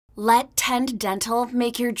Let Tend Dental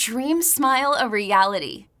make your dream smile a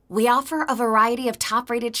reality. We offer a variety of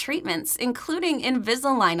top-rated treatments, including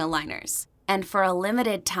Invisalign aligners. And for a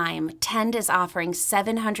limited time, Tend is offering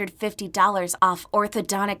 $750 off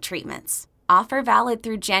orthodontic treatments. Offer valid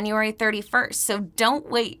through January 31st, so don't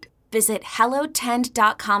wait. Visit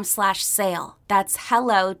hellotend.com/sale. That's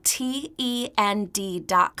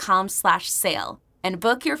hellotend.com/sale. And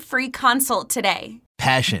book your free consult today.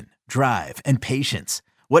 Passion, drive, and patience.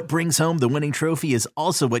 What brings home the winning trophy is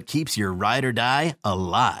also what keeps your ride or die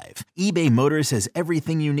alive. eBay Motors has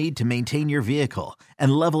everything you need to maintain your vehicle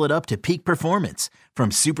and level it up to peak performance, from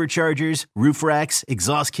superchargers, roof racks,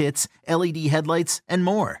 exhaust kits, LED headlights, and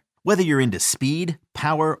more. Whether you're into speed,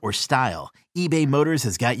 power, or style, eBay Motors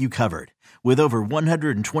has got you covered. With over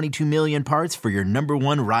 122 million parts for your number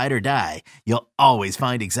one ride or die, you'll always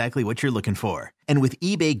find exactly what you're looking for. And with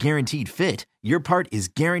eBay Guaranteed Fit, your part is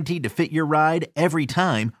guaranteed to fit your ride every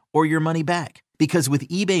time or your money back. Because with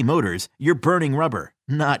eBay Motors, you're burning rubber,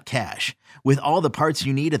 not cash. With all the parts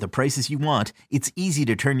you need at the prices you want, it's easy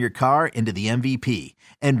to turn your car into the MVP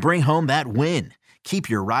and bring home that win. Keep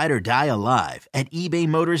your ride or die alive at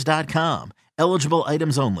ebaymotors.com. Eligible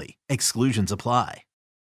items only. Exclusions apply.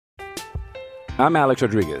 I'm Alex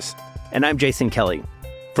Rodriguez. And I'm Jason Kelly.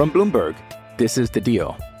 From Bloomberg, this is The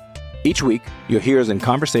Deal. Each week, you'll hear us in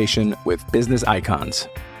conversation with business icons.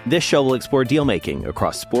 This show will explore deal-making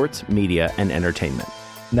across sports, media, and entertainment.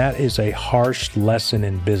 That is a harsh lesson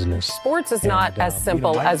in business. Sports is not as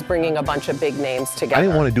simple as bringing a bunch of big names together. I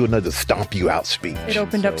didn't want to do another stomp you out speech. It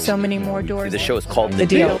opened up so many more doors. The show is called The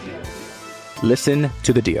Deal. Listen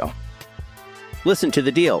to The Deal. Listen to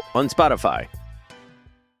The Deal on Spotify.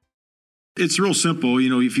 It's real simple. You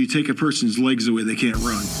know, if you take a person's legs away, they can't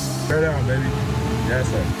run. Tear down, baby. Yes,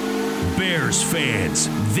 sir. Bears fans,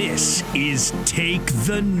 this is Take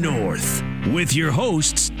the North with your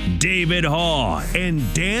hosts, David Haugh and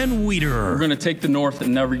Dan Wiederer. We're going to take the North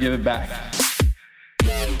and never give it back.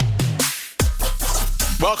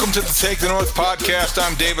 Welcome to the Take the North podcast.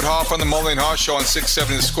 I'm David Haugh on the Mully and Haugh Show on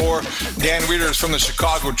 670 The Score. Dan Wiederer is from the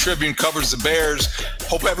Chicago Tribune, covers the Bears.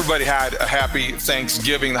 Hope everybody had a happy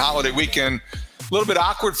Thanksgiving, the holiday weekend. A little bit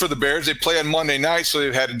awkward for the Bears. They play on Monday night, so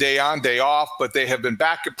they've had a day on, day off, but they have been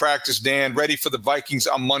back at practice, Dan, ready for the Vikings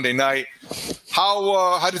on Monday night.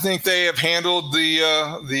 How do you think they have handled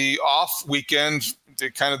the off weekend,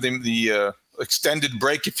 the extended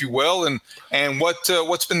break, if you will, and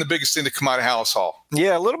what's been the biggest thing to come out of Hallis Hall?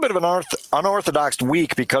 Yeah, a little bit of an unorthodox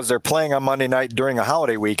week because they're playing on Monday night during a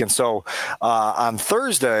holiday week. And so on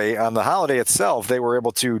Thursday, on the holiday itself, they were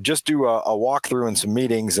able to just do a walkthrough and some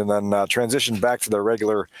meetings and then transition back to their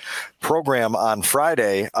regular program on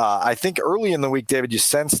Friday. I think early in the week, David, you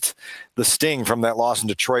sensed the sting from that loss in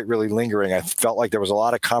Detroit really lingering. I felt like there was a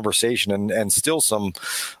lot of conversation and still some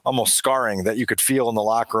almost scarring that you could feel in the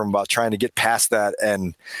locker room about trying to get past that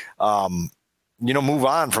and move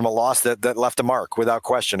on from a loss that left a mark without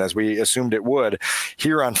question, as we assumed it would.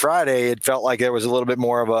 Here on Friday, it felt like there was a little bit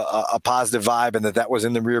more of a positive vibe and that was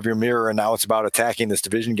in the rearview mirror. And now it's about attacking this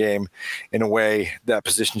division game in a way that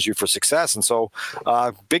positions you for success. And so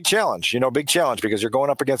big challenge because you're going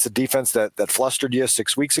up against a defense that flustered you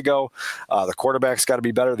 6 weeks ago. The quarterback's got to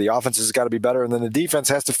be better. The offense has got to be better. And then the defense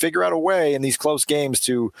has to figure out a way in these close games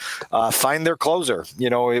to find their closer,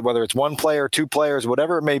 whether it's one player, two players,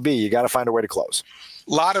 whatever it may be, you got to find a way to close. A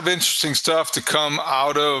lot of interesting stuff to come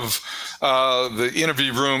out of the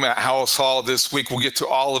interview room at Hallis Hall this week. We'll get to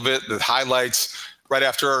all of it, the highlights, right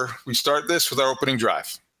after we start this with our opening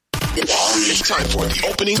drive. It's time for the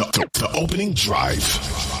opening drive.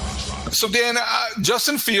 So, Dan,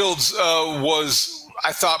 Justin Fields was,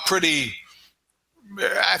 I thought,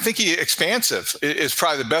 expansive is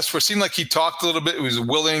probably the best word. It seemed like he talked a little bit. He was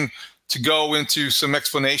willing to go into some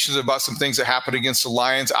explanations about some things that happened against the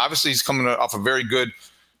Lions. Obviously, he's coming off a very good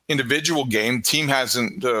individual game. The team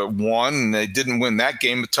hasn't won, and they didn't win that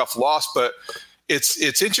game, a tough loss. But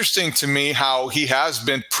it's interesting to me how he has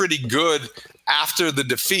been pretty good after the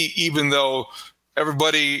defeat, even though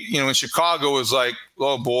everybody, in Chicago is like,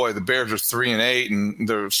 oh boy, the Bears are 3-8, and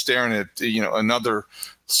they're staring at another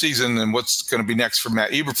season and what's going to be next for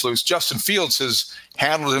Matt Eberflus. Justin Fields has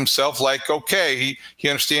handled himself like, okay, he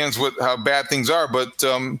understands how bad things are, but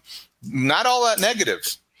not all that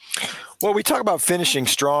negative. Well, we talk about finishing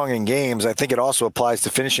strong in games. I think it also applies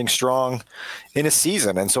to finishing strong in a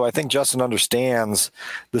season. And so I think Justin understands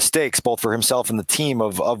the stakes, both for himself and the team,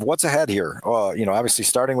 of what's ahead here. Obviously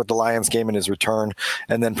starting with the Lions game in his return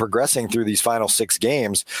and then progressing through these final 6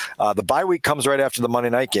 games. The bye week comes right after the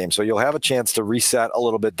Monday night game. So you'll have a chance to reset a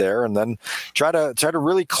little bit there and then try to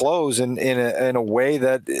really close in a way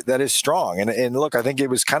that is strong. And look, I think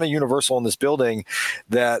it was kind of universal in this building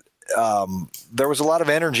that there was a lot of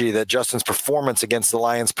energy that Justin's performance against the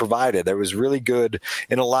Lions provided. It was really good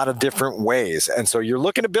in a lot of different ways. And so you're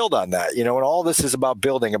looking to build on that, and all this is about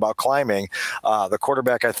building, about climbing. The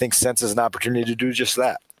quarterback, I think, senses an opportunity to do just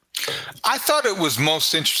that. I thought it was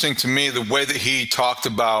most interesting to me the way that he talked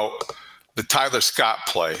about the Tyler Scott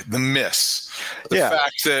play, the miss, the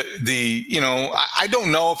fact that I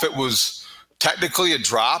don't know if it was technically a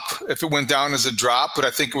drop, if it went down as a drop, but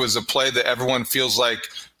I think it was a play that everyone feels like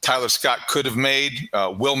Tyler Scott could have made,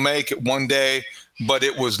 will make it one day, but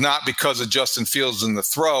it was not because of Justin Fields in the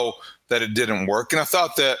throw that it didn't work. And I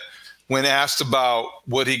thought that when asked about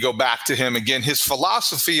would he go back to him again, his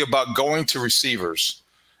philosophy about going to receivers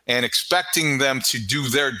and expecting them to do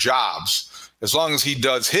their jobs as long as he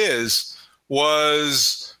does his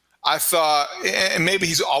was, I thought, and maybe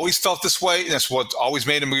he's always felt this way, and that's what always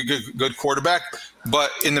made him a good quarterback.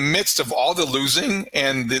 But in the midst of all the losing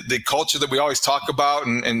and the culture that we always talk about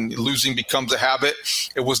and losing becomes a habit,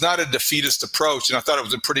 it was not a defeatist approach. And I thought it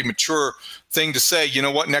was a pretty mature thing to say, you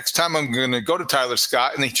know what, next time I'm going to go to Tyler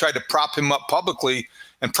Scott. And they tried to prop him up publicly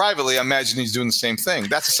and privately. I imagine he's doing the same thing.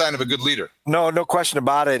 That's a sign of a good leader. No question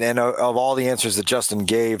about it. And of all the answers that Justin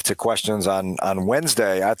gave to questions on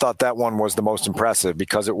Wednesday, I thought that one was the most impressive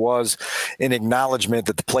because it was an acknowledgement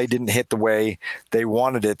that the play didn't hit the way they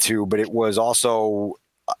wanted it to, but it was also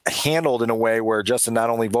handled in a way where Justin not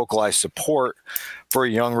only vocalized support for a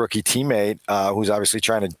young rookie teammate who's obviously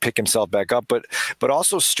trying to pick himself back up, but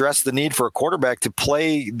also stressed the need for a quarterback to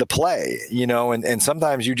play the play, and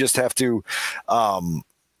sometimes you just have to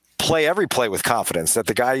play every play with confidence that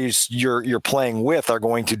the guys you're playing with are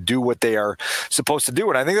going to do what they are supposed to do.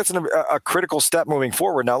 And I think that's a critical step moving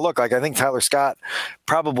forward. Now, look, I think Tyler Scott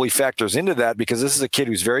probably factors into that because this is a kid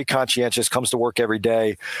who's very conscientious, comes to work every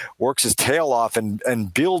day, works his tail off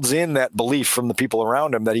and builds in that belief from the people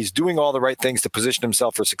around him that he's doing all the right things to position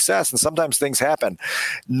himself for success. And sometimes things happen.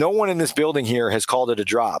 No one in this building here has called it a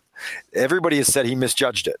drop. Everybody has said he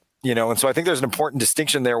misjudged it. And so I think there's an important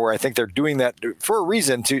distinction there where I think they're doing that for a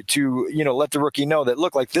reason to let the rookie know that,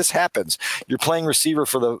 look, like this happens. You're playing receiver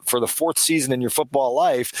for the fourth season in your football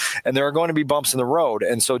life, and there are going to be bumps in the road.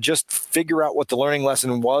 And so just figure out what the learning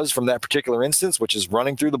lesson was from that particular instance, which is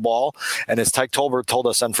running through the ball. And as Tyke Tolbert told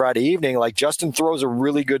us on Friday evening, like Justin throws a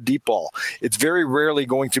really good deep ball. It's very rarely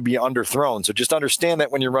going to be underthrown. So just understand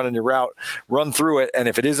that when you're running your route, run through it. And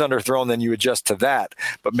if it is underthrown, then you adjust to that.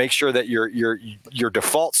 But make sure that your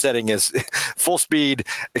default setting is full speed,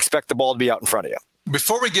 expect the ball to be out in front of you.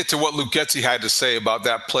 Before we get to what Luke Getsy had to say about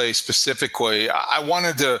that play specifically, I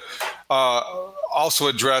wanted to also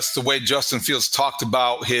address the way Justin Fields talked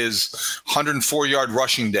about his 104-yard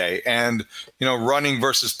rushing day and, running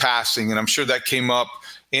versus passing. And I'm sure that came up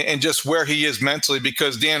and just where he is mentally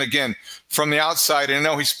because, Dan, again, from the outside, and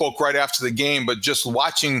I know he spoke right after the game, but just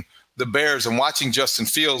watching the Bears and watching Justin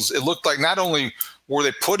Fields, it looked like not only were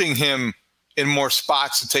they putting him in more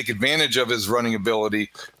spots to take advantage of his running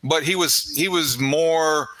ability, but he was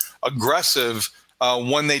more aggressive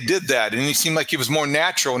when they did that. And he seemed like he was more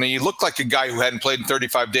natural and he looked like a guy who hadn't played in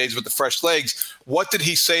 35 days with the fresh legs. What did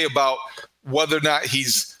he say about whether or not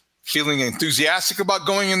he's feeling enthusiastic about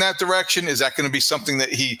going in that direction? Is that going to be something that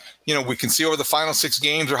we can see over the final 6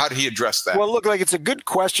 games, or how did he address that? Well, look, like it's a good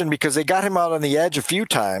question because they got him out on the edge a few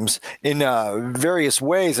times in various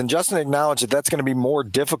ways. And Justin acknowledged that that's going to be more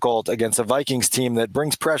difficult against a Vikings team that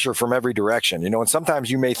brings pressure from every direction, and sometimes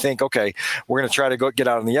you may think, okay, we're going to try to go get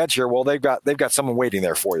out on the edge here. Well, they've got someone waiting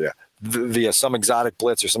there for you via some exotic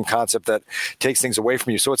blitz or some concept that takes things away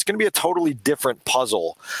from you. So it's going to be a totally different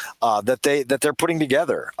puzzle that they're putting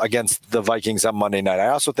together against the Vikings on Monday night. I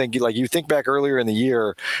also think, like, you think back earlier in the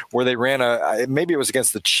year where they ran maybe it was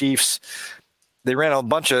against the Chiefs. They ran a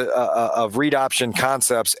bunch of read option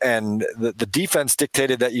concepts, and the defense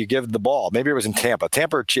dictated that you give the ball. Maybe it was in Tampa.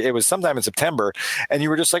 It was sometime in September, and you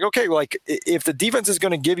were just like, okay, like if the defense is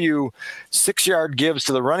going to give you 6-yard gives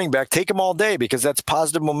to the running back, take them all day because that's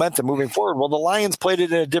positive momentum moving forward. Well, the Lions played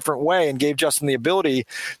it in a different way and gave Justin the ability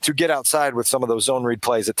to get outside with some of those zone read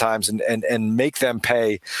plays at times and make them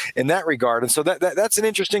pay in that regard. And so that's an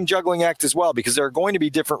interesting juggling act as well because there are going to be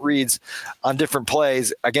different reads on different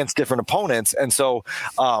plays against different opponents. And And so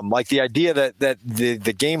like the idea that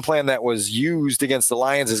the game plan that was used against the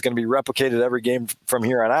Lions is going to be replicated every game from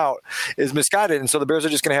here on out is misguided. And so the Bears are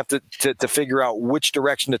just going to have to figure out which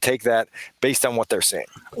direction to take that based on what they're seeing.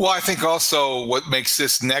 Well, I think also what makes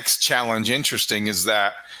this next challenge interesting is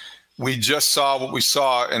that we just saw what we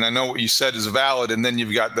saw, and I know what you said is valid, and then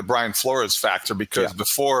you've got the Brian Flores factor because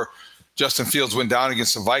before Justin Fields went down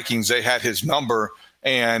against the Vikings, they had his number,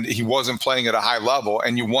 and he wasn't playing at a high level,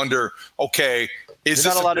 and you wonder, okay, He's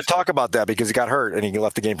not allowed to talk about that because he got hurt and he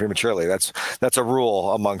left the game prematurely. That's a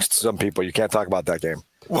rule amongst some people. You can't talk about that game.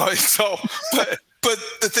 Well, so but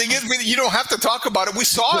the thing is, you don't have to talk about it. We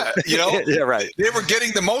saw it, Yeah, right. They were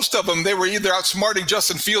getting the most of them. They were either outsmarting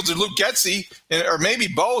Justin Fields or Luke Getsy, or maybe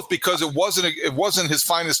both, because it wasn't his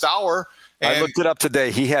finest hour. And I looked it up today.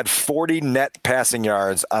 He had 40 net passing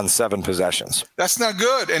yards on 7 possessions. That's not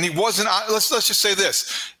good. And he wasn't. Let's just say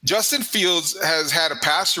this: Justin Fields has had a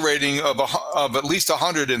passer rating of at least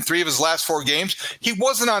 100 in 3 of his last 4 games. He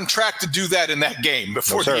wasn't on track to do that in that game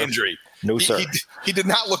before the injury. No, sir. He did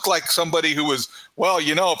not look like somebody who was,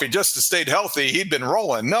 if he just stayed healthy, he'd been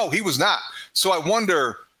rolling. No, he was not. So I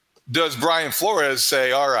wonder, does Brian Flores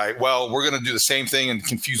say, all right, well, we're going to do the same thing and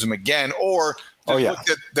confuse him again? Or look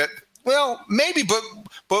at that? Well, maybe,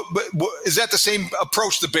 but is that the same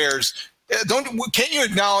approach the Bears? Can't you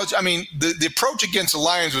acknowledge? I mean, the approach against the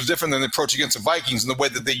Lions was different than the approach against the Vikings in the way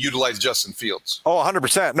that they utilized Justin Fields. Oh,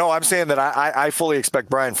 100%. No, I'm saying that I fully expect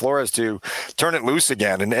Brian Flores to turn it loose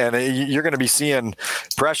again, and you're going to be seeing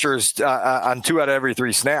pressures on 2 out of every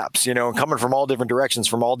 3 snaps, coming from all different directions,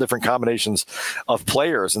 from all different combinations of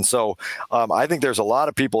players. And so I think there's a lot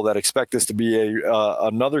of people that expect this to be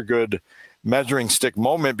another good measuring stick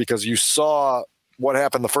moment because you saw what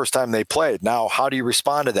happened the first time they played. Now, how do you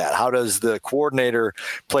respond to that? How does the coordinator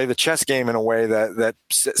play the chess game in a way that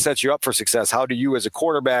sets you up for success? How do you as a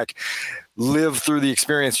quarterback live through the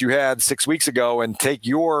experience you had 6 weeks ago and take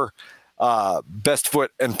your best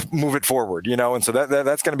foot and move it forward, and so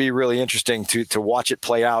that's going to be really interesting to watch it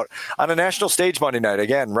play out on a national stage Monday night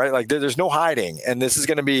again, right? Like there's no hiding, and this is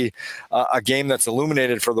going to be a game that's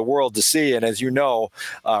illuminated for the world to see. And as you know,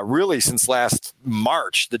 really since last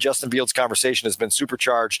March, the Justin Fields conversation has been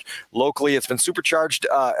supercharged locally. It's been supercharged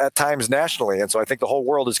at times nationally, and so I think the whole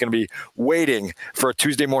world is going to be waiting for a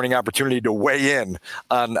Tuesday morning opportunity to weigh in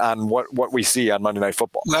on what we see on Monday Night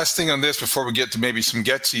Football. Last thing on this before we get to maybe some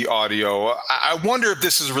Getsy audio. I wonder if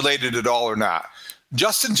this is related at all or not.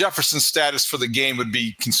 Justin Jefferson's status for the game would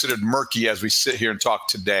be considered murky as we sit here and talk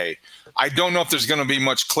today. I don't know if there's going to be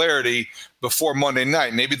much clarity before Monday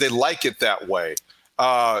night. Maybe they like it that way.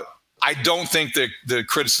 I don't think that the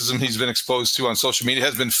criticism he's been exposed to on social media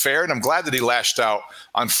has been fair, and I'm glad that he lashed out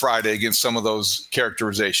on Friday against some of those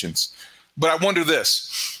characterizations. But I wonder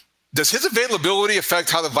this. Does his availability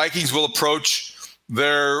affect how the Vikings will approach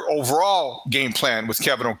their overall game plan with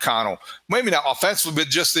Kevin O'Connell? Maybe not offensively, but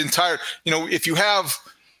just the entire, if you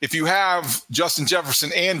have Justin Jefferson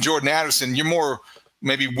and Jordan Addison, you're more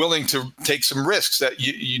maybe willing to take some risks that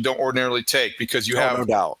you don't ordinarily take because you have no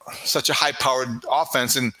doubt such a high-powered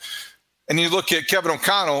offense. And you look at Kevin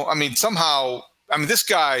O'Connell, this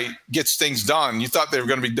guy gets things done. You thought they were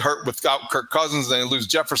going to be hurt without Kirk Cousins, then they lose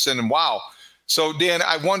Jefferson, and wow. So, Dan,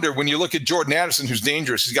 I wonder, when you look at Jordan Addison, who's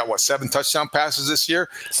dangerous, he's got, 7 touchdown passes this year?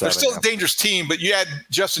 They're still a dangerous team, but you add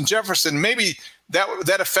Justin Jefferson, maybe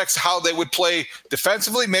that affects how they would play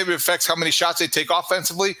defensively. Maybe it affects how many shots they take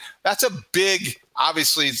offensively. That's a big,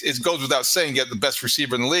 obviously, it goes without saying, get the best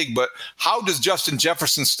receiver in the league, but how does Justin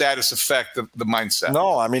Jefferson's status affect the mindset?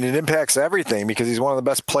 No, it impacts everything because he's one of the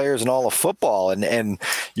best players in all of football, and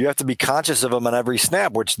you have to be conscious of him on every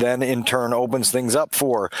snap, which then in turn opens things up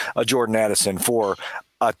for a Jordan Addison, for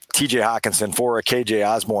a TJ Hawkinson, for a KJ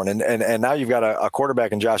Osborne. And now you've got a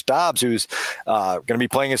quarterback in Josh Dobbs who's going to be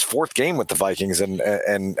playing his 4th game with the Vikings and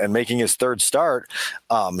making his 3rd start.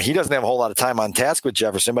 He doesn't have a whole lot of time on task with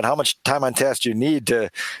Jefferson, but how much time on task do you need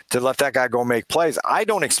to let that guy go make plays? I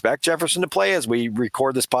don't expect Jefferson to play as we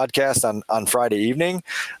record this podcast on Friday evening.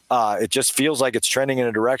 It just feels like it's trending in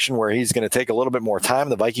a direction where he's going to take a little bit more time.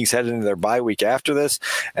 The Vikings head into their bye week after this,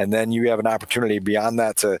 and then you have an opportunity beyond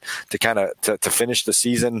that to finish the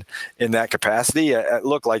season in that capacity.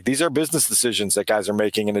 Look, like these are business decisions that guys are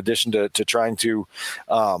making in addition to trying to,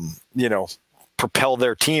 propel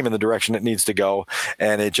their team in the direction it needs to go.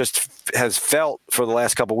 And it just has felt for the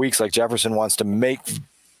last couple of weeks like Jefferson wants to make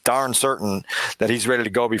darn certain that he's ready to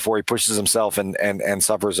go before he pushes himself and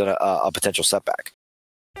suffers a potential setback.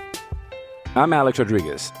 I'm Alex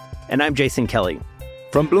Rodriguez. And I'm Jason Kelly.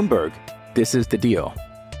 From Bloomberg, this is The Deal.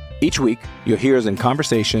 Each week, you'll hear us in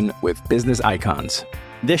conversation with business icons.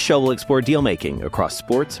 This show will explore deal-making across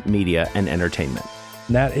sports, media, and entertainment.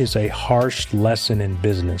 And that is a harsh lesson in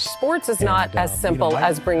business. Sports is not as simple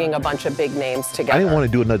as bringing a bunch of big names together. I didn't want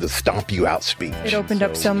to do another stomp you out speech. It opened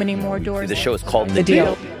up so many more doors. The show is called The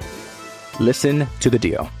Deal. Listen to The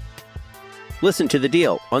Deal. Listen to The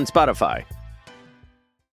Deal on Spotify.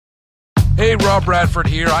 Hey, Rob Bradford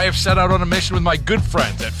here. I have set out on a mission with my good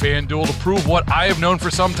friends at FanDuel to prove what I have known for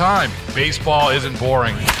some time. Baseball isn't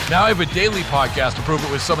boring. Now I have a daily podcast to prove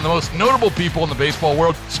it with some of the most notable people in the baseball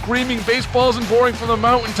world, screaming baseball isn't boring from the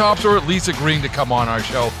mountaintops, or at least agreeing to come on our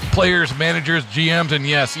show. Players, managers, GMs, and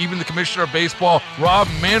yes, even the commissioner of baseball, Rob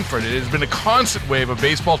Manfred. It has been a constant wave of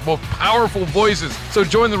baseball's most powerful voices. So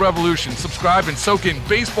join the revolution. Subscribe and soak in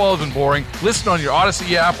Baseball Isn't Boring. Listen on your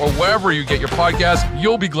Odyssey app or wherever you get your podcasts.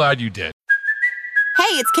 You'll be glad you did.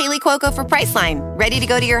 Hey, it's Kaylee Cuoco for Priceline. Ready to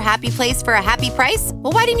go to your happy place for a happy price?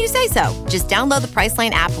 Well, why didn't you say so? Just download the Priceline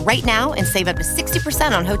app right now and save up to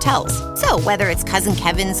 60% on hotels. So whether it's Cousin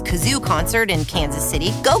Kevin's Kazoo Concert in Kansas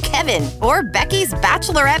City, go Kevin, or Becky's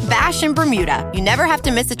Bachelorette Bash in Bermuda, you never have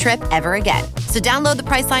to miss a trip ever again. So download the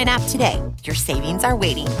Priceline app today. Your savings are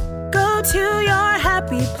waiting. Go to your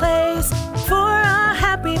happy place for a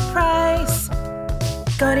happy price.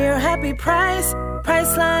 Go to your happy price,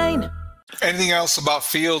 Priceline. Anything else about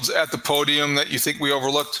Fields at the podium that you think we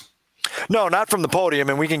overlooked? No, not from the podium,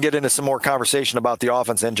 and we can get into some more conversation about the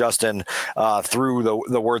offense and Justin through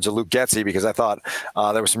the words of Luke Getsy, because I thought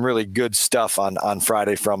there was some really good stuff on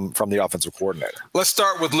Friday from the offensive coordinator. Let's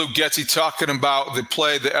start with Luke Getsy talking about the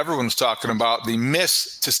play that everyone's talking about, the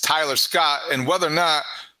miss to Tyler Scott, and whether or not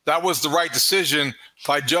that was the right decision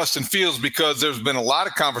by Justin Fields, because there's been a lot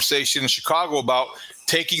of conversation in Chicago about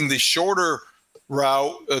taking the shorter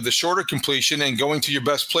route, the shorter completion, and going to your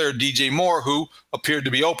best player, DJ Moore, who appeared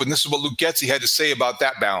to be open. This is what Luke Getsy had to say about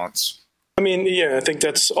that balance. I mean, yeah, I think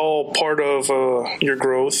that's all part of your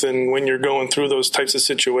growth. And when you're going through those types of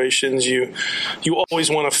situations, you always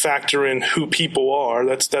want to factor in who people are.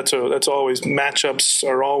 That's always, matchups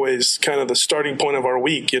are always kind of the starting point of our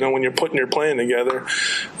week, when you're putting your plan together.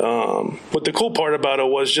 But the cool part about it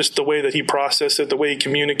was just the way that he processed it, the way he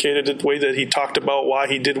communicated it, the way that he talked about why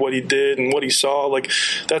he did what he did and what he saw. Like,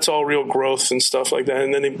 that's all real growth and stuff like that.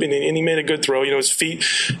 And then he made a good throw. His feet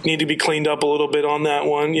need to be cleaned up a little bit on that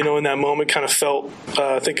one, in that moment. Kind of felt,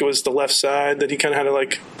 I think it was the left side, that he kind of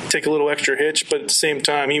had to take a little extra hitch, but at the same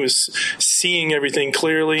time he was seeing everything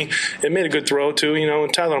clearly. It made a good throw too,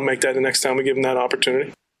 and Tyler will make that the next time we give him that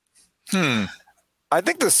opportunity. I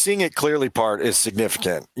think the seeing it clearly part is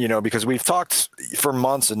significant, because we've talked for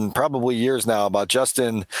months and probably years now about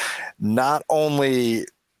Justin not only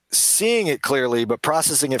seeing it clearly, but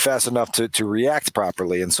processing it fast enough to react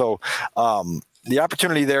properly. And so, the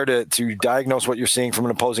opportunity there to diagnose what you're seeing from an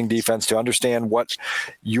opposing defense, to understand what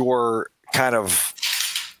your kind of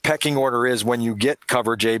pecking order is when you get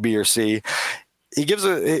coverage A, B, or C. He gives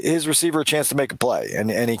his receiver a chance to make a play, and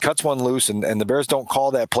he cuts one loose, and the Bears don't call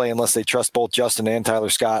that play unless they trust both Justin and Tyler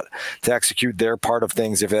Scott to execute their part of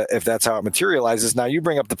things, if that's how it materializes. Now, you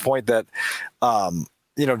bring up the point that,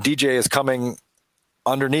 DJ is coming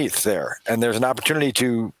underneath there, and there's an opportunity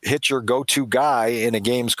to hit your go-to guy in a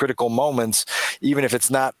game's critical moments, even if it's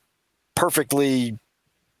not perfectly,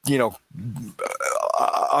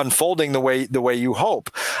 unfolding the way you hope.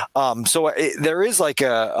 So there is like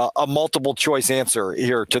a multiple choice answer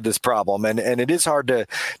here to this problem, and it is hard to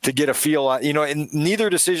get a feel on, and neither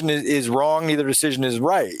decision is wrong, neither decision is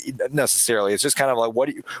right necessarily. It's just kind of like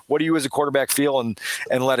what do you as a quarterback feel and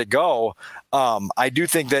let it go. I do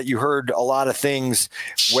think that you heard a lot of things,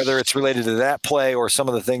 whether it's related to that play or some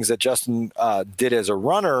of the things that Justin did as a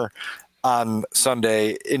runner on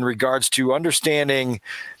Sunday in regards to understanding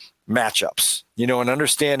matchups, and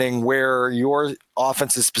understanding where your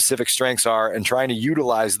offense's specific strengths are and trying to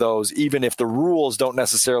utilize those, even if the rules don't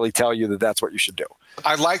necessarily tell you that that's what you should do.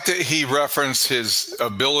 I like that he referenced his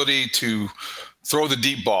ability to throw the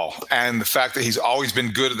deep ball and the fact that he's always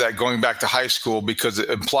been good at that going back to high school, because it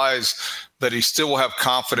implies that he still will have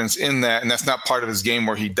confidence in that, and that's not part of his game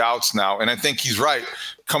where he doubts now. And I think he's right.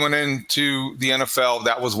 Coming into the NFL,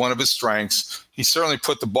 that was one of his strengths. He certainly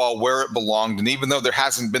put the ball where it belonged, and even though there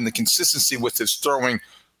hasn't been the consistency with his throwing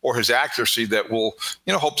or his accuracy that we'll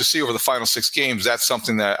hope to see over the final 6 games, that's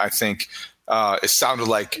something that I think it sounded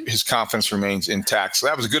like his confidence remains intact. So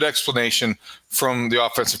that was a good explanation from the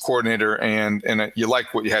offensive coordinator, and you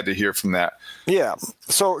like what you had to hear from that. Yeah.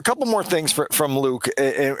 So a couple more things from Luke,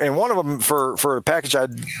 and one of them for a package I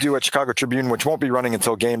do at Chicago Tribune, which won't be running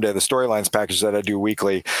until game day, the storylines package that I do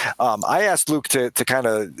weekly. I asked Luke to kind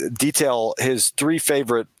of detail his 3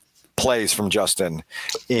 favorite plays from Justin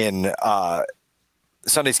in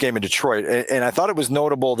Sunday's game in Detroit. And I thought it was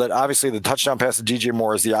notable that obviously the touchdown pass to DJ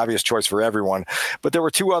Moore is the obvious choice for everyone. But there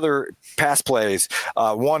were two other pass plays.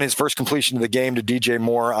 One, his first completion of the game to DJ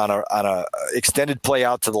Moore on a extended play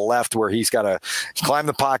out to the left where he's got to climb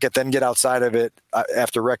the pocket, then get outside of it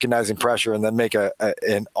after recognizing pressure, and then make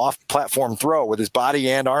an off-platform throw with his body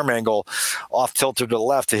and arm angle off tilted to the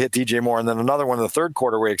left to hit DJ Moore. And then another one in the third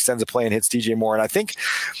quarter where he extends a play and hits DJ Moore. And I think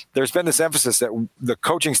there's been this emphasis that the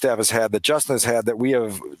coaching staff has had, that Justin has had, that we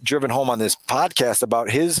have driven home on this podcast about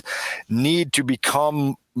his need to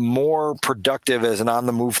become more productive as an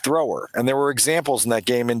on-the-move thrower. And there were examples in that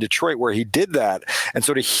game in Detroit where he did that. And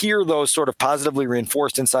so to hear those sort of positively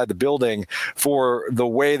reinforced inside the building for the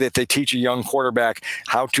way that they teach a young quarterback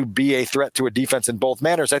how to be a threat to a defense in both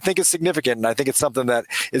manners, I think is significant. And I think it's something that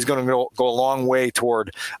is going to go a long way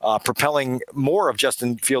toward propelling more of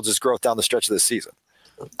Justin Fields' growth down the stretch of this season.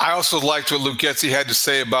 I also liked what Luke Getsy had to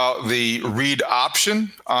say about the read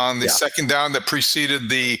option on the second down that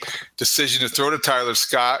preceded the decision to throw to Tyler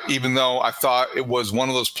Scott, even though I thought it was one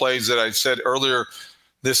of those plays that I said earlier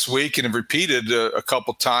this week and have repeated a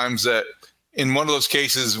couple times, that in one of those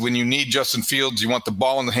cases when you need Justin Fields, you want the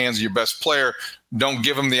ball in the hands of your best player, don't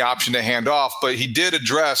give him the option to hand off. But he did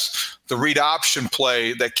address the read option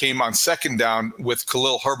play that came on second down with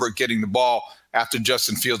Khalil Herbert getting the ball after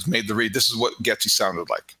Justin Fields made the read. This is what Getsy sounded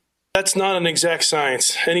like. That's not an exact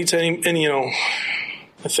science. Anytime, and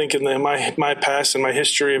I think in my past and my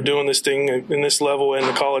history of doing this thing in this level and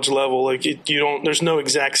the college level, there's no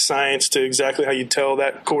exact science to exactly how you tell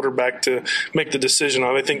that quarterback to make the decision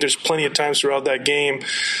of. I think there's plenty of times throughout that game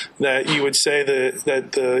that you would say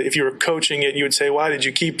that if you were coaching it, you would say, why did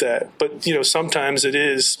you keep that? But, sometimes it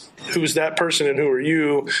is, who's that person and who are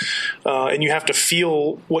you? And you have to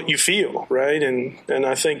feel what you feel, right? And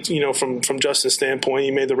I think, from Justin's standpoint,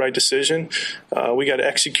 he made the right decision. We got to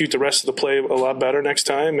execute the rest of the play a lot better next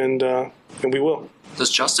time, and we will.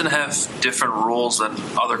 Does Justin have different rules than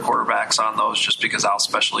other quarterbacks on those just because how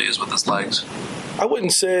special he is with his legs? I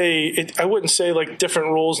wouldn't say like different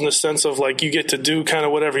rules in the sense of like you get to do kind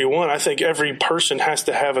of whatever you want. I think every person has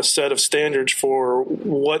to have a set of standards for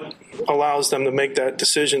what allows them to make that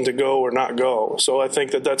decision to go or not go. So I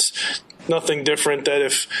think that's nothing different that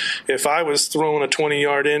if I was throwing a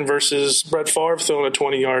 20-yard in versus Brett Favre throwing a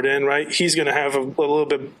 20-yard in, right, he's going to have a little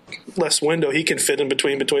bit less window he can fit in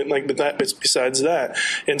between like that besides that.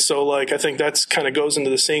 And so like I think that's kind of goes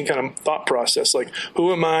into the same kind of thought process, like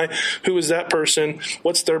who am I, who is that person,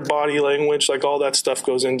 what's their body language, like all that stuff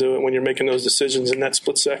goes into it when you're making those decisions in that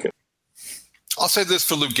split second. I'll say this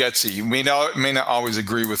for Luke Getsy. You may not always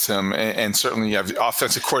agree with him, and certainly you have the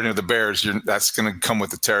offensive coordinator of the Bears. That's going to come with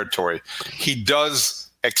the territory. He does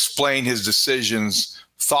explain his decisions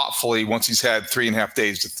thoughtfully once he's had 3.5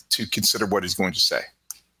 days to consider what he's going to say.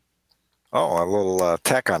 Oh, a little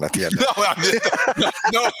tack on at the end.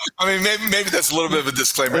 No. I mean, maybe that's a little bit of a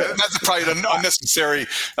disclaimer. That's probably an unnecessary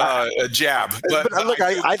jab. But look,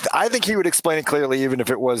 I think he would explain it clearly, even if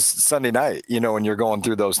it was Sunday night. When you're going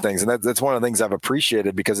through those things, and that's one of the things I've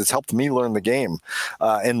appreciated because it's helped me learn the game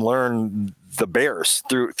and learn the Bears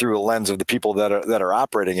through a lens of the people that are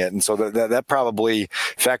operating it. And so that probably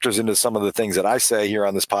factors into some of the things that I say here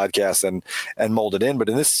on this podcast and mold it in. But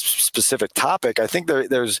in this specific topic, I think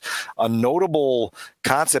there's a notable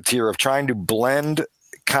concept here of trying to blend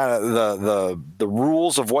kind of the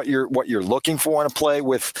rules of what you're looking for in a play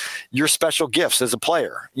with your special gifts as a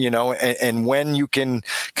player, and when you can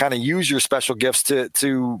kind of use your special gifts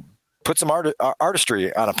to put some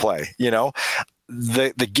artistry on a play,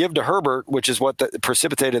 The give to Herbert, which is what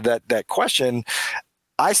precipitated that question,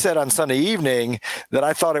 I said on Sunday evening that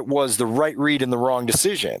I thought it was the right read and the wrong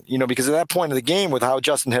decision, because at that point of the game with how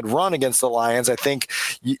Justin had run against the Lions, I think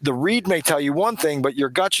the read may tell you one thing, but your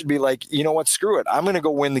gut should be like, you know what, screw it. I'm going to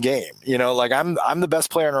go win the game. Like I'm the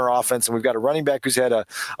best player in our offense, and we've got a running back who's had a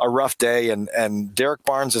rough day, and Derek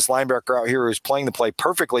Barnes, this linebacker out here who's playing the play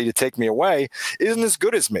perfectly to take me away, isn't as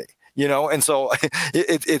good as me. And so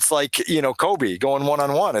it's like, Kobe going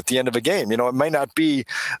one-on-one at the end of a game. It might not be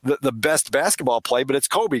the best basketball play, but it's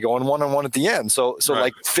Kobe going one-on-one at the end. So right.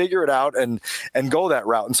 Like figure it out and go that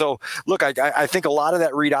route. And so, look, I think a lot of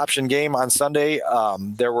that read option game on Sunday,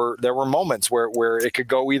 there were moments where it could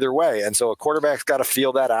go either way. And so a quarterback's got to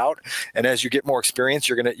feel that out. And as you get more experience,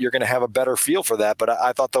 you're gonna have a better feel for that. But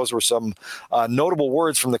I thought those were some notable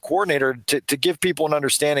words from the coordinator to give people an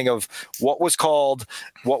understanding of what was called,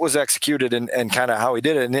 what was executed, and kind of how he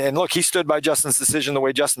did it. And look, he stood by Justin's decision the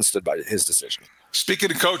way Justin stood by his decision.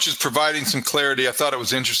 Speaking of coaches providing some clarity, I thought it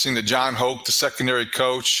was interesting that John Hoke, the secondary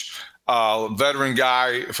coach, veteran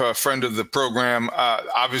guy, a friend of the program,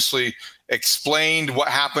 obviously explained what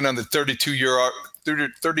happened on the 32-yard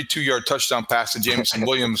 32-yard touchdown pass to Jameson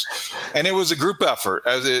Williams, and it was a group effort.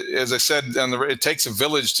 As I said, it takes a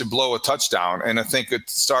village to blow a touchdown, and I think it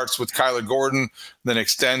starts with Kyler Gordon, then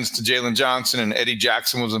extends to Jalen Johnson, and Eddie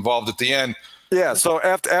Jackson was involved at the end. Yeah, so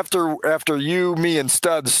after you, me, and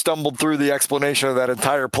Studs stumbled through the explanation of that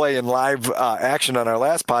entire play in live action on our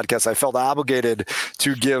last podcast, I felt obligated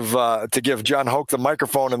to give John Hoke the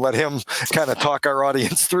microphone and let him kind of talk our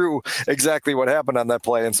audience through exactly what happened on that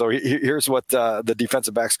play. And so here's what the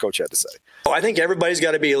defensive backs coach had to say. Well, I think everybody's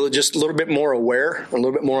got to be just a little bit more aware, a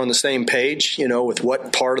little bit more on the same page, with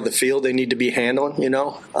what part of the field they need to be handling.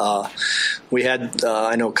 We had,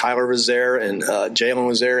 I know Kyler was there, and Jalen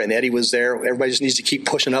was there, and Eddie was there. Everybody just needs to keep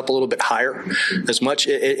pushing up a little bit higher. As much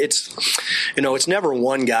it's never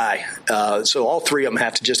one guy. So all three of them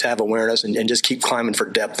have to just have awareness and just keep climbing for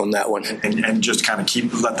depth on that one, and just kind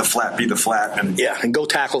of let the flat be the flat, and go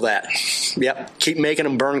tackle that. Yep, keep making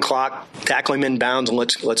them burn clock, tackle him in bounds, and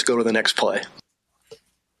let's go to the next play.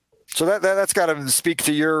 So that's got to speak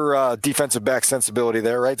to your defensive back sensibility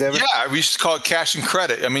there, right, David? Yeah, we used to call it cash and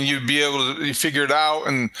credit. I mean, you'd be able to figure it out,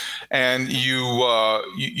 and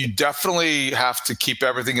you definitely have to keep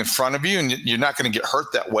everything in front of you, and you're not going to get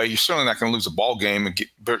hurt that way. You're certainly not going to lose a ball game and get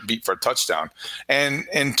beat for a touchdown. And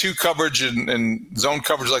two coverage and zone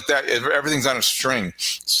coverage like that, everything's on a string.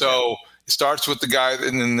 So it starts with the guy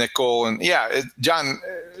in the nickel, and John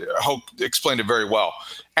Hoke explained it very well.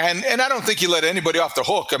 And I don't think he let anybody off the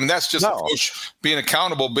hook. I mean, that's just a coach being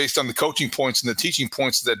accountable based on the coaching points and the teaching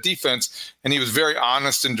points of that defense. And he was very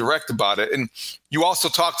honest and direct about it. And you also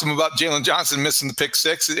talked to him about Jalen Johnson missing the pick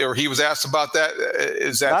six, or he was asked about that.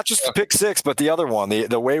 Is that not just the pick six, but the other one,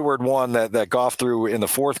 the wayward one that Goff threw in the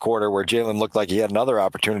fourth quarter, where Jalen looked like he had another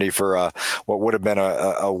opportunity for what would have been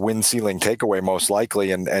a win-sealing takeaway, most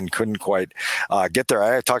likely, and couldn't quite get there.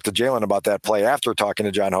 I talked to Jalen about that play after talking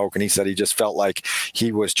to John Hoke, and he said he just felt like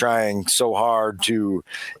he was trying so hard to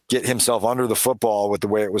get himself under the football with the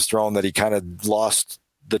way it was thrown that he kind of lost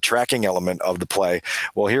the tracking element of the play.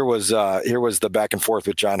 Well, here was the back and forth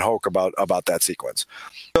with John Hoke about that sequence.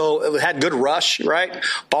 So it had good rush, right?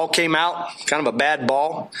 Ball came out, kind of a bad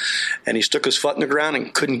ball, and he stuck his foot in the ground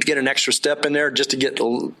and couldn't get an extra step in there just to get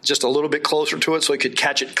just a little bit closer to it so he could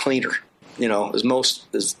catch it cleaner.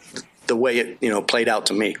 Is the way it played out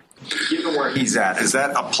to me. Given where he's at, is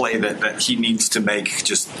that a play that he needs to make,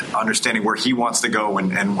 just understanding where he wants to go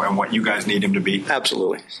and what you guys need him to be?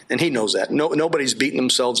 Absolutely. And he knows that. Nobody's beating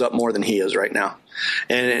themselves up more than he is right now.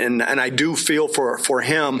 And I do feel for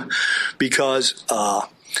him because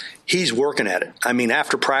he's working at it. I mean,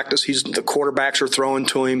 after practice, the quarterbacks are throwing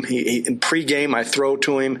to him. In pregame, I throw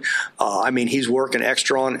to him. He's working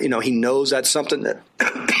extra on. He knows that's something that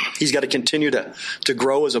he's got to continue to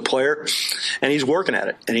grow as a player, and he's working at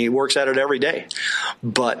it, and he works at it every day.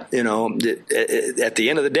 But at the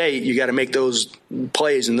end of the day, you got to make those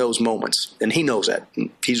plays in those moments, and he knows that.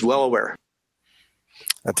 He's well aware.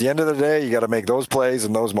 At the end of the day, you got to make those plays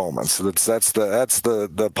in those moments. That's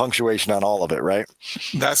the punctuation on all of it, right?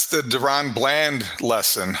 That's the Deron Bland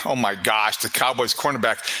lesson. Oh my gosh, the Cowboys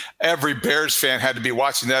cornerback. Every Bears fan had to be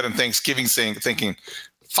watching that on Thanksgiving, thinking,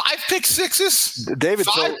 5 pick sixes? David,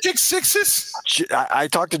 Five pick sixes? I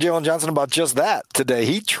talked to Jalen Johnson about just that today.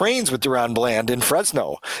 He trains with Deron Bland in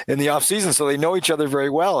Fresno in the offseason, so they know each other very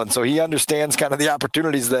well. And so he understands kind of the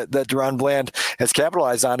opportunities that Deron Bland has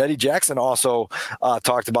capitalized on. Eddie Jackson also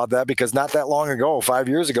talked about that because not that long ago, 5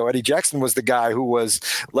 years ago, Eddie Jackson was the guy who was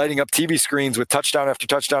lighting up TV screens with touchdown after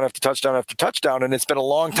touchdown after touchdown after touchdown. And it's been a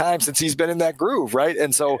long time since he's been in that groove, right?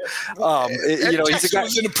 And so, he's a guy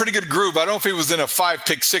was in a pretty good groove. I don't know if he was in a 5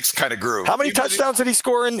 pick six kind of groove. How many touchdowns did he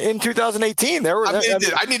score in 2018?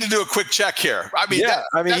 I need to do a quick check here. He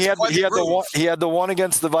had the one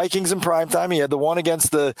against the Vikings in primetime. He had the one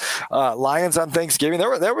against the Lions on Thanksgiving.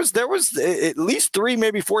 There was at least 3,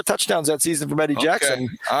 maybe 4 touchdowns that season from Eddie Jackson.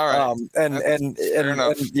 All right. And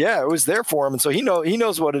it was there for him. And so he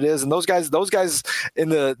knows what it is. And those guys in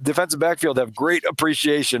the defensive backfield have great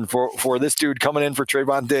appreciation for this dude coming in for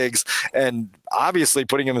Trayvon Diggs and obviously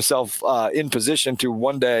putting himself in position to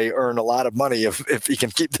one day earn a lot of money if he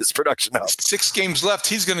can keep this production up. 6 games left.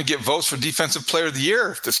 He's going to get votes for Defensive Player of the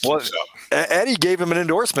Year if this keeps up. Eddie gave him an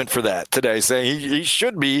endorsement for that today, saying he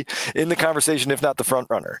should be in the conversation, if not the front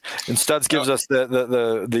runner. And Studs gives us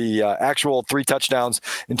the actual 3 touchdowns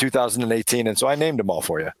in 2018, and so I named them all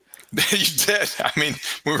for you. You did. I mean,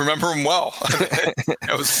 we remember him well.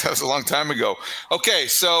 that was a long time ago. Okay,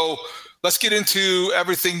 so let's get into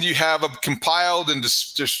everything you have compiled and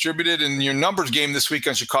distributed in your numbers game this week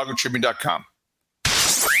on ChicagoTribune.com.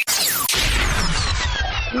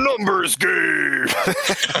 Numbers game.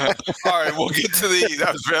 All right, we'll get to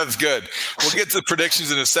that's good. We'll get to the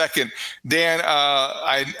predictions in a second. Dan,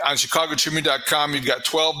 on ChicagoTribune.com, you've got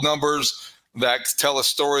 12 numbers that tell a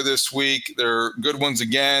story this week. They're good ones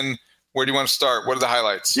again. Where do you want to start? What are the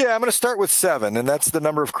highlights? Yeah, I'm going to start with 7, and that's the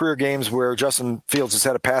number of career games where Justin Fields has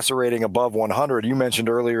had a passer rating above 100. You mentioned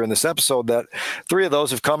earlier in this episode that 3 of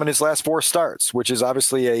those have come in his last 4 starts, which is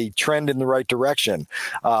obviously a trend in the right direction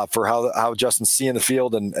for how Justin's seeing the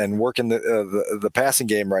field and working the passing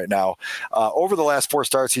game right now. Over the last 4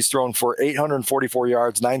 starts, he's thrown for 844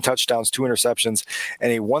 yards, 9 touchdowns, 2 interceptions,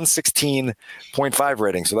 and a 116.5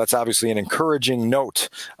 rating. So that's obviously an encouraging note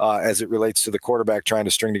as it relates to the quarterback trying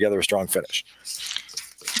to string together a strong finish.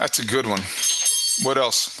 That's a good one. What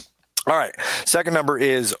else? All right. Second number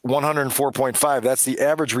is 104.5. That's the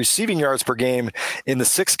average receiving yards per game in the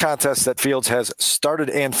 6 contests that Fields has started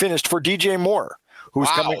and finished for DJ Moore, who's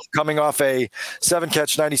coming off a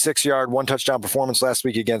 7-catch, 96-yard, 1-touchdown performance last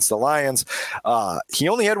week against the Lions. He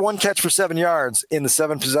only had 1 catch for 7 yards in the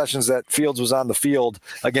 7 possessions that Fields was on the field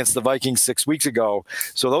against the Vikings 6 weeks ago.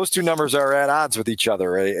 So those 2 numbers are at odds with each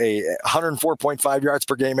other. A 104.5 yards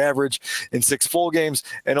per game average in 6 full games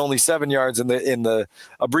and only 7 yards in the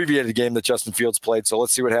abbreviated game that Justin Fields played. So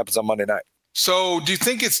let's see what happens on Monday night. So do you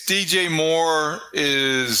think it's DJ Moore?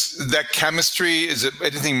 Is that chemistry? Is it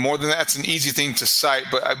anything more than that? It's an easy thing to cite,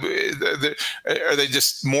 but are they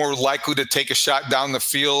just more likely to take a shot down the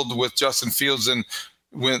field with Justin Fields than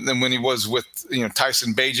when he was with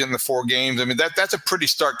Tyson Bagent in the 4 games? I mean, that's a pretty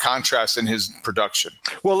stark contrast in his production.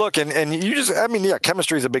 Well, look, and you just,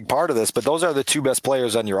 chemistry is a big part of this, but those are the 2 best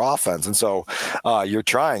players on your offense. And so you're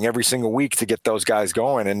trying every single week to get those guys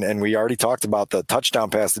going. And we already talked about the touchdown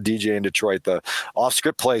pass to DJ in Detroit, the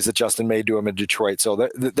off-script plays that Justin made to him in Detroit. So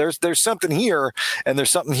there's something here, and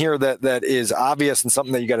there's something here that is obvious and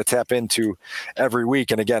something that you got to tap into every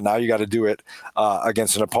week. And again, now you got to do it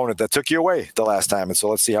against an opponent that took you away the last time. And so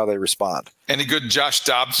let's see how they respond. Any good Josh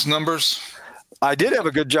Dobbs numbers? I did have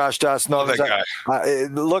a good Josh Dobbs numbers.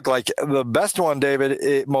 It looked like the best one,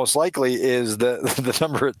 David, most likely is the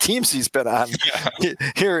number of teams he's been on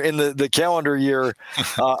here in the calendar year.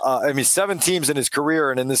 7 teams in his career,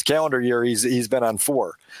 and in this calendar year, he's been on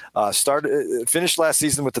 4. Finished last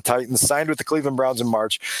season with the Titans, signed with the Cleveland Browns in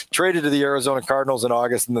March, traded to the Arizona Cardinals in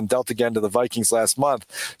August, and then dealt again to the Vikings last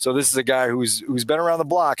month. So this is a guy who's been around the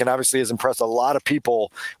block and obviously has impressed a lot of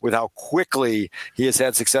people with how quickly he has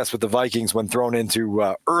had success with the Vikings when thrown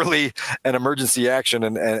into early and emergency action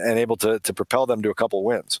and able to propel them to a couple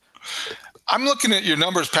wins. I'm looking at your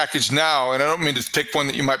numbers package now, and I don't mean to pick one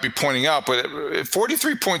that you might be pointing out, but at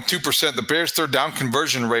 43.2%, the Bears' third down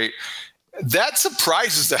conversion rate, that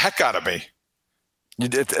surprises the heck out of me. You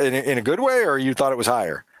did in a good way, or you thought it was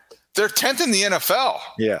higher? They're 10th in the NFL.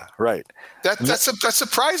 Yeah, right. That's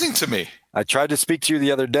surprising to me. I tried to speak to you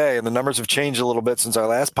the other day, and the numbers have changed a little bit since our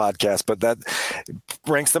last podcast, but that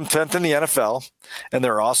ranks them 10th in the NFL, and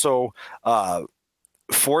they're also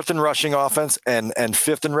 4th in rushing offense and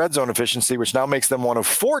 5th in red zone efficiency, which now makes them one of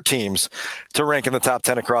 4 teams to rank in the top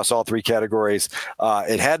 10 across all 3 categories.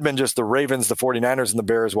 It had been just the Ravens, the 49ers, and the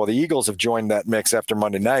Bears, while the Eagles have joined that mix after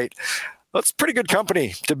Monday night. That's pretty good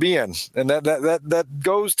company to be in. And that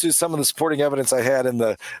goes to some of the supporting evidence I had in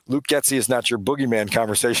the Luke Getsy is not your boogeyman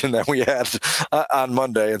conversation that we had on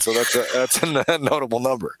Monday. And so that's a notable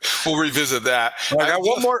number. We'll revisit that. I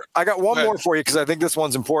got one more for you because I think this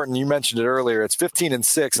one's important. You mentioned it earlier. It's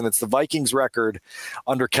 15-6, and it's the Vikings record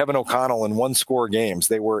under Kevin O'Connell in 1-score games.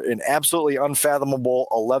 They were an absolutely unfathomable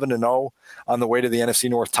 11-0 on the way to the NFC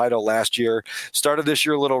North title last year. Started this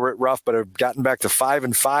year a little rough, but have gotten back to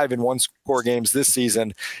 5-5 in 1-score games this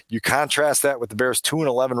season. You contrast that with the Bears'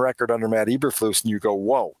 2-11 record under Matt Eberflus, and you go,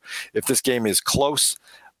 whoa, if this game is close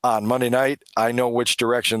on Monday night, I know which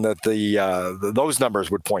direction that those numbers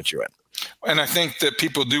would point you in. And I think that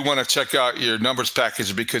people do want to check out your numbers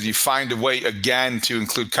package because you find a way again to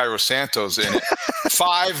include Cairo Santos in it.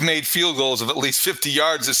 5 made field goals of at least 50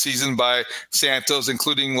 yards this season by Santos,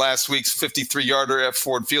 including last week's 53-yarder at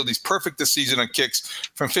Ford Field. He's perfect this season on kicks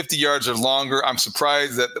from 50 yards or longer. I'm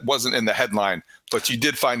surprised that wasn't in the headline, but you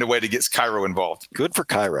did find a way to get Cairo involved. Good for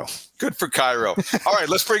Cairo. Good for Cairo. All right,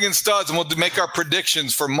 let's bring in Studs, and we'll make our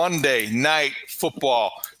predictions for Monday Night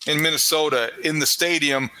Football in Minnesota in the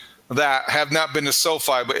stadium that have not been to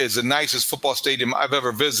SoFi, but is the nicest football stadium I've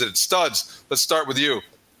ever visited. Studs, let's start with you.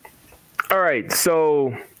 All right,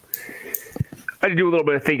 so I had to do a little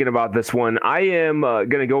bit of thinking about this one. I am going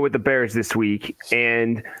to go with the Bears this week,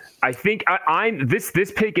 and I think this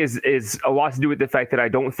pick is a lot to do with the fact that I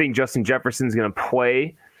don't think Justin Jefferson's going to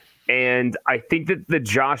play, And I think that the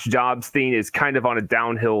Josh Dobbs thing is kind of on a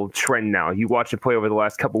downhill trend now. You watch him play over the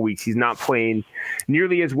last couple of weeks. He's not playing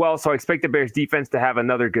nearly as well, so I expect the Bears defense to have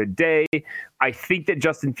another good day. I think that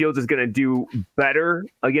Justin Fields is going to do better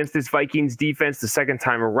against this Vikings defense the second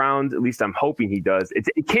time around. At least I'm hoping he does.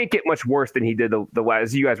 It can't get much worse than he did the last,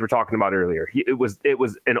 as you guys were talking about earlier. It was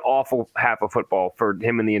an awful half of football for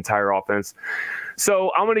him and the entire offense.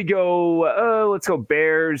 So I'm going to go, let's go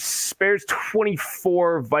Bears. Bears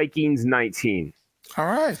 24, Vikings 19. All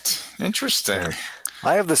right. Interesting.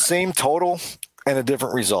 I have the same total and a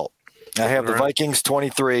different result. I have the Vikings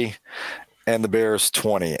 23 and the Bears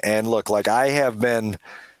 20. And look, like I have been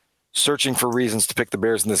searching for reasons to pick the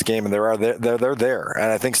Bears in this game, and they're there.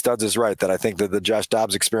 And I think Studs is right that I think that the Josh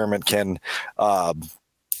Dobbs experiment can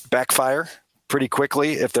backfire pretty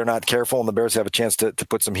quickly if they're not careful, and the Bears have a chance to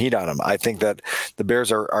put some heat on them. I think that the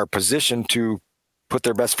Bears are positioned to put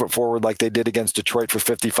their best foot forward like they did against Detroit for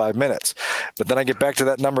 55 minutes. But then I get back to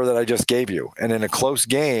that number that I just gave you. And in a close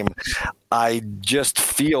game, I just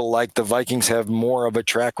feel like the Vikings have more of a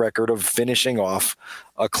track record of finishing off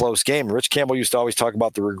a close game. Rich Campbell used to always talk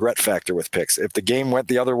about the regret factor with picks. If the game went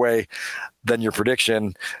the other way than your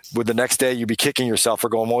prediction, would the next day you be kicking yourself for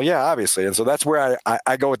going, well, yeah, obviously. And so that's where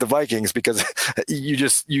I go with the Vikings, because you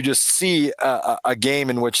just see a game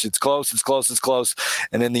in which it's close.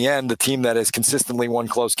 And in the end, the team that has consistently won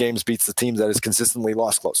close games beats the team that has consistently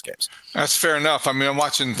lost close games. That's fair enough. I mean, I'm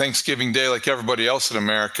watching Thanksgiving Day like everybody else in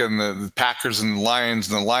America, and the Packers and the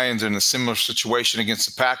Lions are in a similar situation against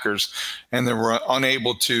the Packers, and they were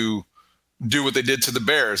unable to do what they did to the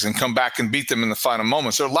Bears and come back and beat them in the final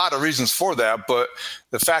moments. There are a lot of reasons for that, but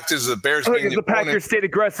the fact is the Bears being the opponent, Packers stayed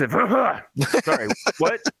aggressive. Sorry,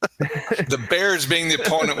 what? The Bears being the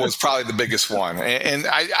opponent was probably the biggest one. And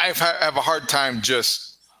I have a hard time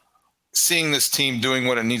just seeing this team doing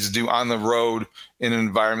what it needs to do on the road in an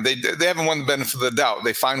environment. They haven't won the benefit of the doubt.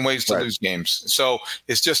 They find ways to lose games. So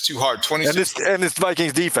it's just too hard. 26 and it's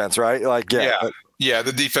Vikings defense, right? Yeah,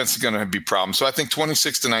 the defense is going to be a problem. So I think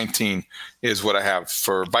 26-19 is what I have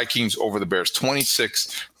for Vikings over the Bears,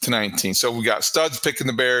 26-19. So we got Studs picking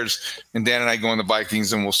the Bears, and Dan and I going the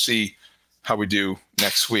Vikings, and we'll see how we do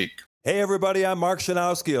next week. Hey, everybody, I'm Mark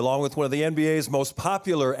Shanowski, along with one of the NBA's most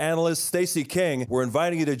popular analysts, Stacey King. We're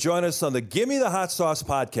inviting you to join us on the Gimme the Hot Sauce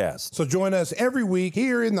podcast. So join us every week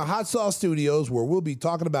here in the Hot Sauce Studios, where we'll be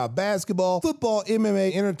talking about basketball, football,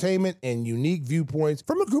 MMA, entertainment, and unique viewpoints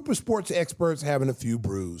from a group of sports experts having a few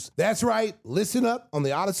brews. That's right. Listen up on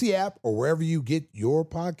the Odyssey app or wherever you get your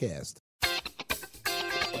podcast.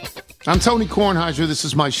 I'm Tony Kornheiser. This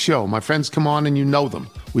is my show. My friends come on and you know them.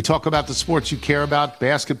 We talk about the sports you care about,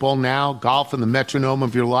 basketball now, golf, and the metronome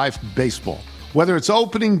of your life, baseball. Whether it's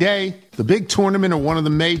opening day, the big tournament, or one of the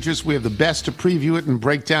majors, we have the best to preview it and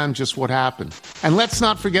break down just what happened. And let's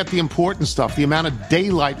not forget the important stuff, the amount of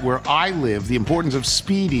daylight where I live, the importance of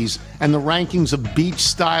speedies, and the rankings of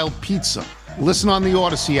beach-style pizza. Listen on the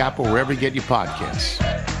Odyssey app or wherever you get your podcasts.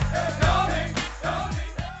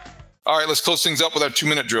 All right, let's close things up with our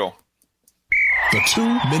 2-minute drill. The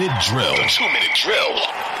 2-minute drill. The 2-minute drill.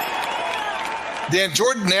 Dan,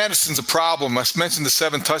 Jordan Addison's a problem. I mentioned the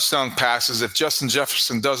 7 touchdown passes. If Justin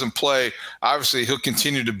Jefferson doesn't play, obviously he'll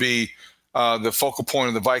continue to be the focal point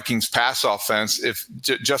of the Vikings pass offense. If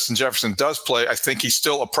Justin Jefferson does play, I think he's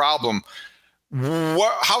still a problem.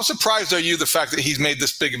 How surprised are you the fact that he's made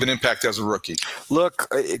this big of an impact as a rookie? Look,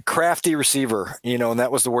 crafty receiver, and that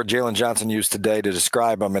was the word Jalen Johnson used today to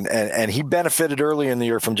describe him. And he benefited early in the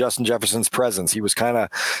year from Justin Jefferson's presence. He was kind of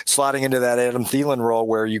slotting into that Adam Thielen role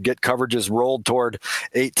where you get coverages rolled toward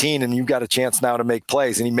 18 and you've got a chance now to make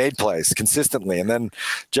plays. And he made plays consistently. And then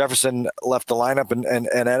Jefferson left the lineup and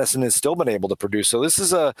Addison has still been able to produce. So this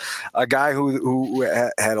is a guy who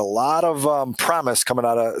had a lot of promise coming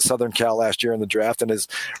out of Southern Cal last year in the draft and has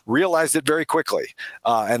realized it very quickly.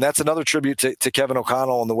 And that's another tribute to Kevin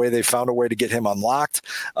O'Connell and the way they found a way to get him unlocked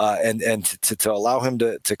and to allow him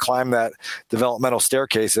to climb that developmental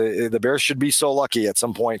staircase. The Bears should be so lucky at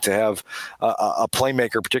some point to have a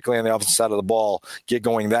playmaker, particularly on the offensive side of the ball, get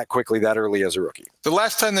going that quickly, that early as a rookie. The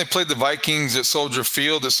last time they played the Vikings at Soldier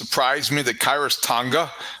Field, it surprised me that Kairos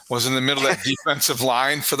Tonga was in the middle of that defensive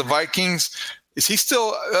line for the Vikings. Is he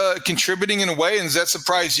still contributing in a way? And does that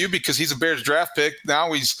surprise you because he's a Bears draft pick?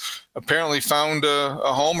 Now he's apparently found a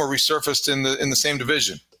home or resurfaced in the same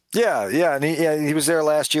division. Yeah, and he was there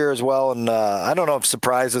last year as well. And I don't know if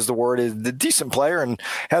surprise is the word. He's a decent player and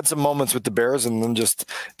had some moments with the Bears and then just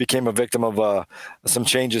became a victim of some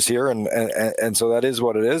changes here. And so that is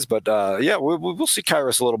what it is. But, we'll see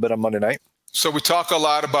Kairos a little bit on Monday night. So we talk a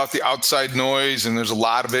lot about the outside noise, and there's a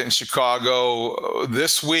lot of it in Chicago.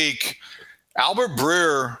 This week, Albert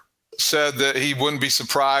Breer said that he wouldn't be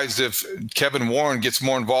surprised if Kevin Warren gets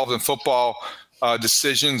more involved in football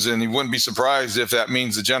decisions, and he wouldn't be surprised if that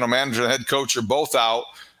means the general manager and head coach are both out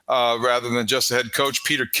rather than just the head coach.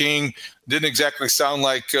 Peter King didn't exactly sound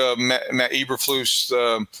like Matt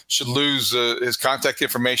Eberflus should lose his contact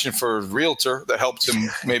information for a realtor that helped him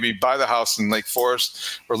maybe buy the house in Lake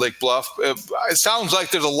Forest or Lake Bluff. It sounds like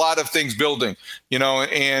there's a lot of things building,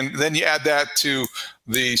 and then you add that to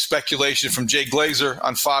the speculation from Jay Glazer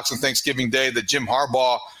on Fox on Thanksgiving Day that Jim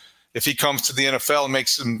Harbaugh, if he comes to the NFL and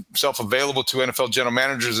makes himself available to NFL general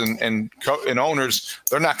managers and owners,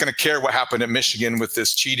 they're not going to care what happened at Michigan with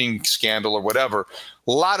this cheating scandal or whatever.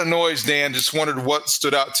 A lot of noise, Dan. Just wondered what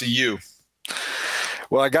stood out to you.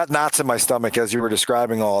 Well, I got knots in my stomach as you were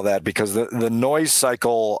describing all of that, because the noise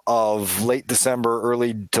cycle of late December,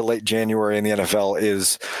 early to late January in the NFL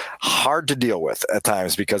is hard to deal with at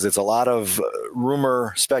times, because it's a lot of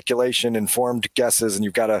rumor, speculation, informed guesses, and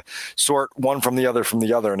you've got to sort one from the other,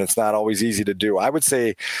 and it's not always easy to do. I would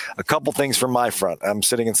say a couple things from my front. I'm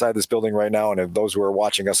sitting inside this building right now, and if those who are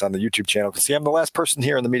watching us on the YouTube channel can see, I'm the last person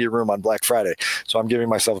here in the media room on Black Friday, so I'm giving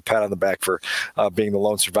myself a pat on the back for being the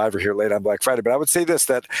lone survivor here late on Black Friday. But I would say this,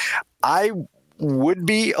 that I would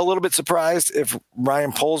be a little bit surprised if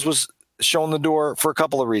Ryan Poles was shown the door for a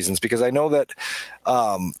couple of reasons, because I know that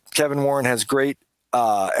Kevin Warren has great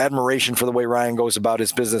admiration for the way Ryan goes about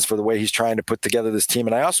his business, for the way he's trying to put together this team.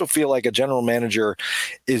 And I also feel like a general manager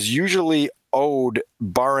is usually owed,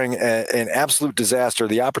 barring an absolute disaster,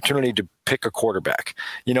 the opportunity to pick a quarterback.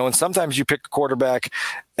 And sometimes you pick a quarterback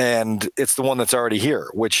and it's the one that's already here,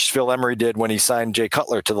 which Phil Emery did when he signed Jay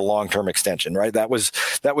Cutler to the long-term extension, right? That was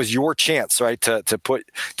your chance, right, to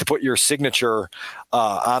put your signature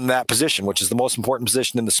on that position, which is the most important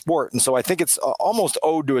position in the sport. And so I think it's almost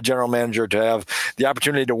owed to a general manager to have the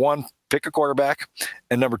opportunity to, one, pick a quarterback,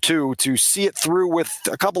 and number two, to see it through with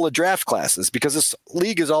a couple of draft classes, because this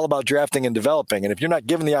league is all about drafting and developing. And if you're not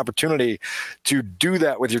given the opportunity to do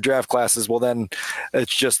that with your draft classes, well, then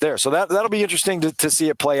it's just there. So that'll be interesting to see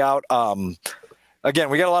it play out. Again,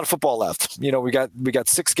 we got a lot of football left. We got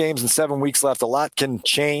 6 games and 7 weeks left. A lot can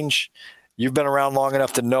change. You've been around long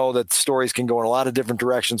enough to know that stories can go in a lot of different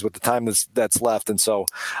directions with the time that's left. And so,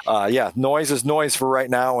 noise is noise for right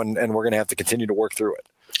now, and we're going to have to continue to work through it.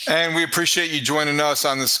 And we appreciate you joining us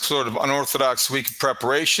on this sort of unorthodox week of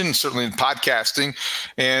preparation, certainly in podcasting,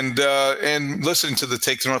 and listening to the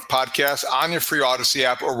Take the North podcast on your free Odyssey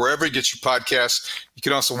app or wherever you get your podcasts. You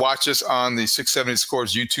can also watch us on the 670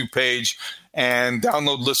 Scores YouTube page, and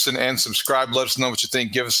download, listen, and subscribe. Let us know what you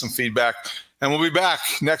think. Give us some feedback. And we'll be back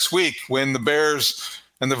next week when the Bears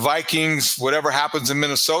and the Vikings, whatever happens in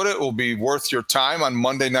Minnesota, it will be worth your time on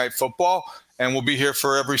Monday Night Football. And we'll be here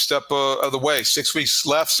for every step of the way. 6 weeks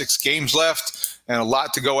left, 6 games left, and a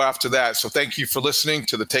lot to go after that. So thank you for listening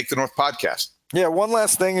to the Take the North podcast. Yeah, one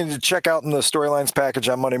last thing to check out in the Storylines package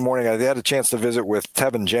on Monday morning. I had a chance to visit with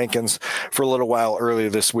Tevin Jenkins for a little while earlier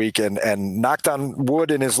this week, and knocked on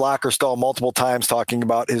wood in his locker stall multiple times talking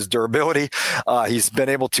about his durability. He's been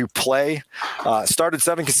able to play, started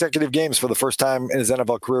 7 consecutive games for the first time in his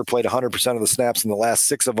NFL career, played 100% of the snaps in the last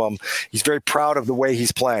 6 of them. He's very proud of the way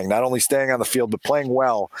he's playing, not only staying on the field, but playing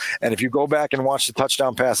well. And if you go back and watch the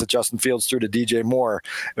touchdown pass that Justin Fields threw to DJ Moore,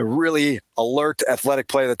 a really alert athletic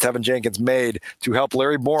play that Tevin Jenkins made to help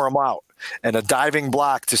Larry Borum out, and a diving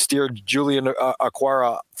block to steer Julian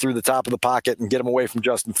Aquara through the top of the pocket and get him away from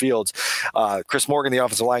Justin Fields. Chris Morgan, the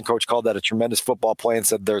offensive line coach, called that a tremendous football play and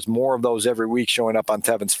said there's more of those every week showing up on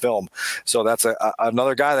Tevin's film. So that's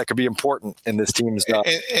another guy that could be important in this team's.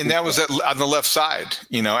 And that was on the left side,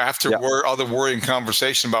 after all the worrying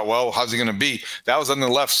conversation about, well, how's he going to be? That was on the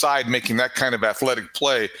left side, making that kind of athletic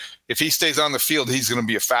play. If he stays on the field, he's going to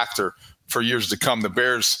be a factor for years to come. The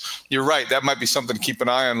Bears, you're right, that might be something to keep an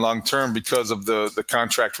eye on long term because of the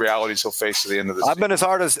contract realities he'll face at the end of this season. I've been as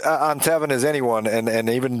hard on Tevin as anyone, and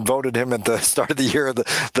even voted him at the start of the year,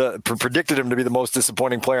 predicted him to be the most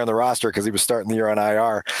disappointing player on the roster because he was starting the year on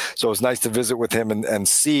IR. So it was nice to visit with him and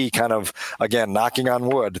see, kind of, again, knocking on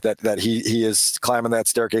wood, that he is climbing that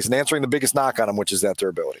staircase and answering the biggest knock on him, which is that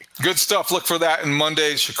durability. Good stuff. Look for that in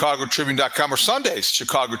Monday's ChicagoTribune.com or Sunday's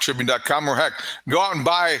ChicagoTribune.com, or heck, go out and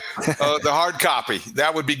buy the hard copy.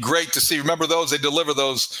 That would be great to see. Remember those? They deliver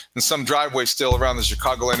those in some driveway still around the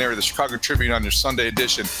Chicagoland area. The Chicago Tribune on your Sunday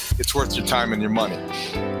edition. It's worth your time and your money.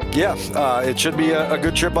 Yeah, it should be a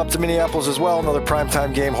good trip up to Minneapolis as well. Another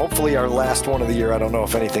primetime game. Hopefully our last one of the year. I don't know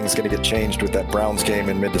if anything's going to get changed with that Browns game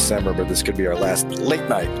in mid-December, but this could be our last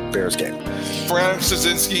late-night Bears game. For Adam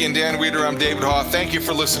Szynski and Dan Weeder, I'm David Haugh. Thank you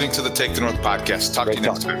for listening to the Take the North podcast. Talk to you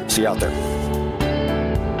next time. See you out there.